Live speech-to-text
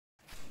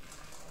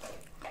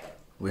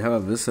We have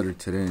a visitor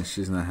today and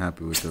she's not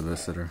happy with the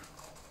visitor.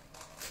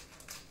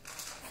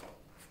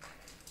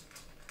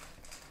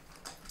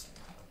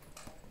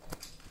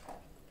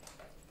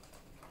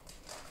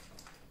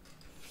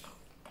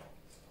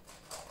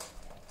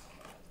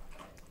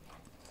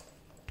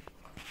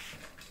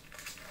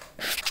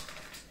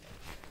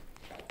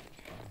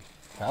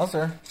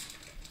 Bowser.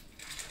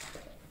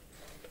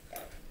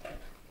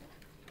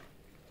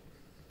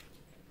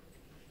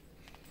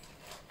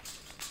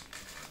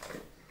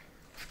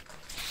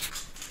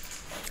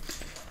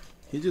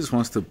 He just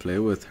wants to play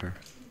with her.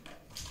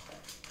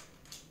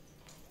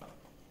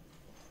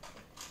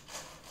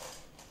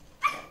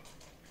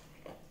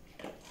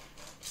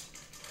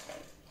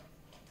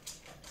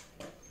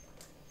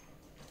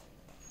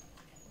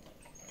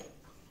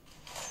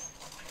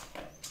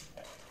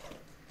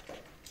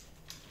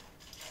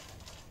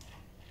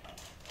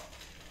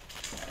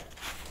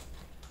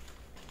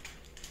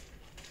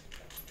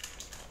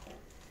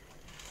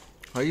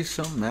 Why are you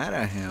so mad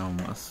at him?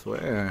 I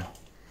swear.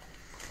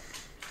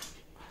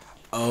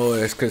 Oh,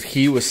 it's because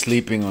he was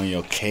sleeping on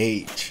your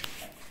cage.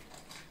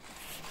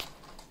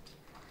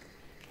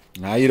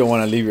 Now you don't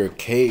want to leave your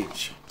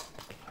cage.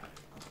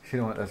 She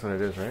don't want, that's what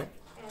it is, right?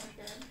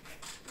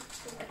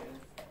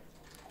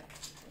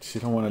 She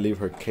don't want to leave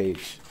her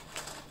cage.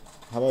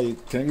 How about you?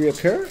 Can I give you a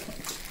carrot?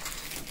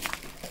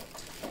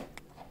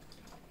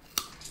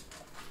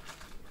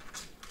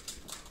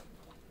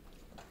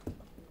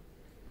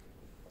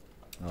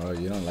 Oh,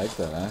 you don't like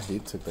that, huh? He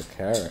took the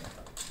carrot.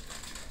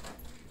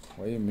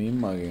 What do you mean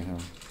mugging him?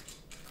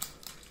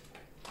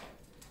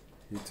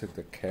 He took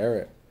the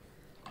carrot.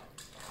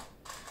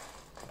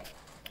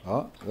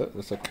 Oh, look,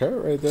 there's a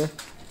carrot right there.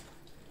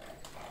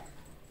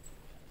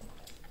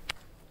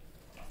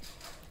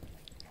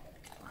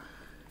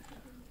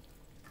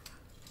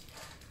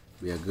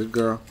 Be a good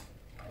girl.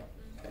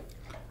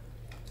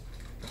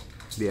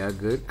 Be a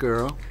good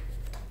girl.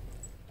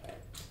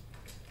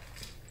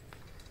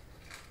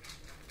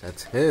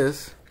 That's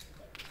his.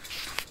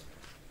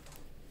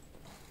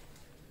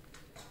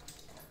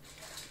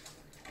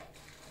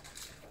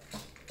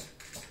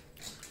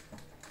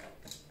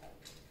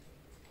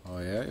 Oh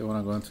yeah, you want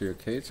to go into your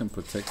cage and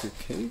protect your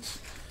cage?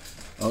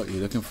 Oh, you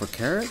looking for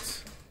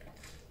carrots?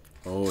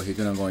 Oh, he's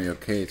gonna go in your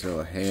cage.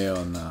 Oh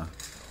hell nah.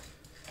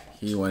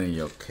 He went in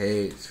your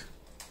cage.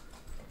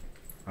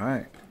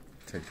 Alright,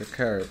 take the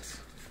carrots.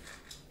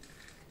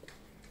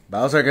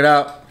 Bowser, get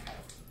out.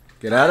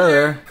 Get out of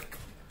there.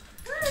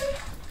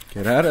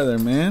 Get out of there,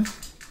 man.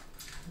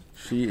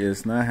 She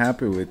is not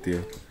happy with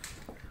you.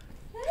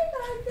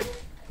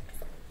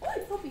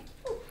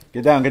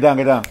 Get down, get down,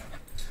 get down.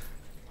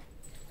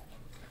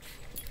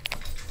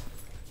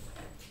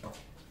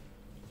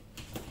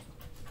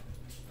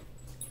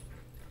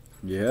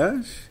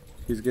 Yeah?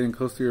 He's getting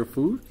close to your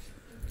food?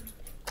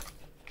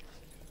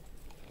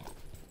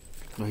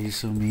 Oh, he's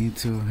so mean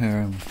to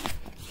him.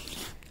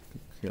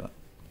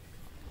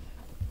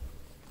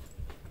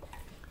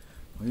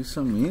 Why are you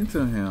so mean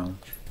to him?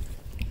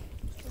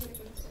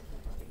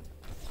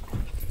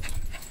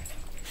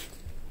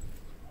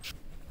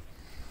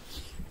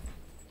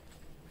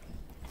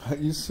 Why are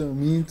you so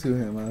mean to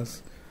him,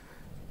 us?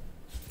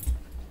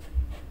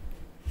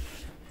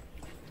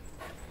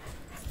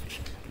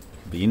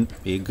 Be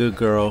a good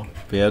girl.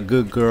 Be a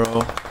good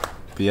girl.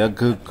 Be a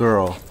good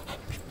girl.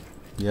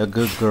 Be a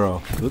good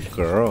girl. Good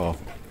girl.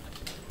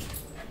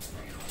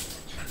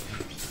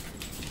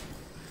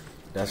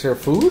 That's your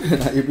food? And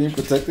now you're being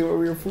protective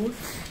over your food?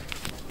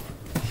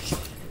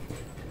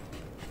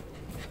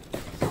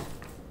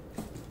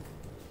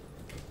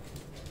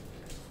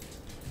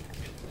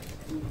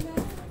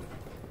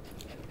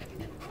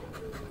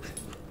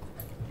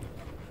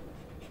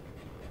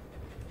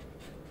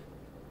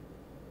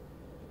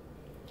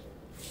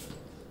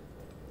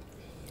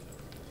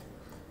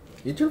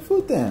 Eat your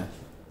food then.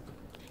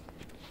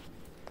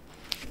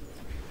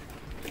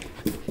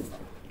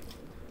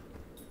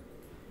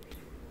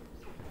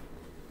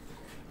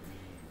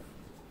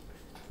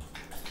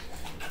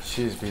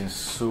 She's being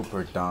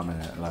super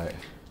dominant, like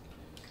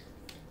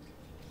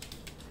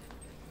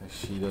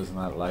she does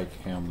not like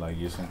him like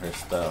using her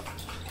stuff.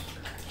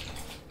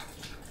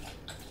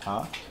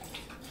 Huh?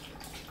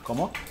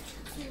 ¿Cómo?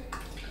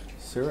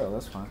 Cereal,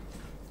 that's fine.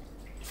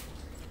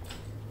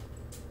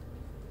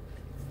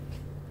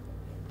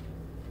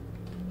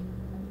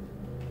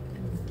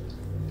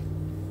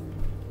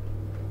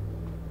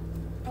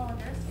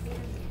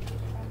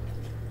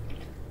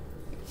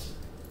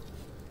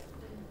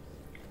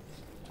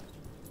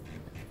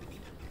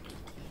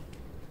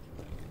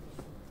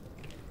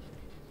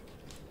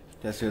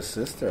 That's your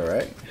sister,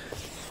 right?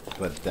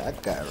 But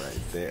that guy right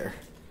there,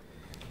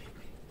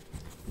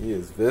 he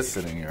is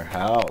visiting your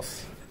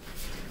house.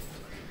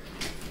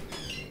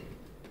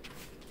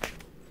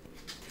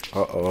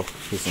 Uh-oh,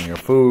 he's in your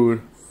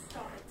food.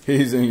 Stop it.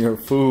 He's in your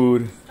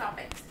food. Stop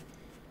it.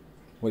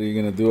 What are you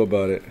gonna do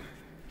about it?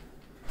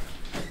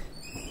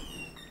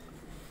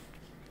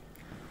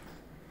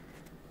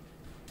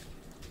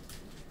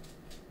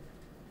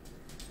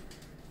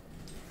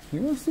 He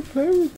wants to play with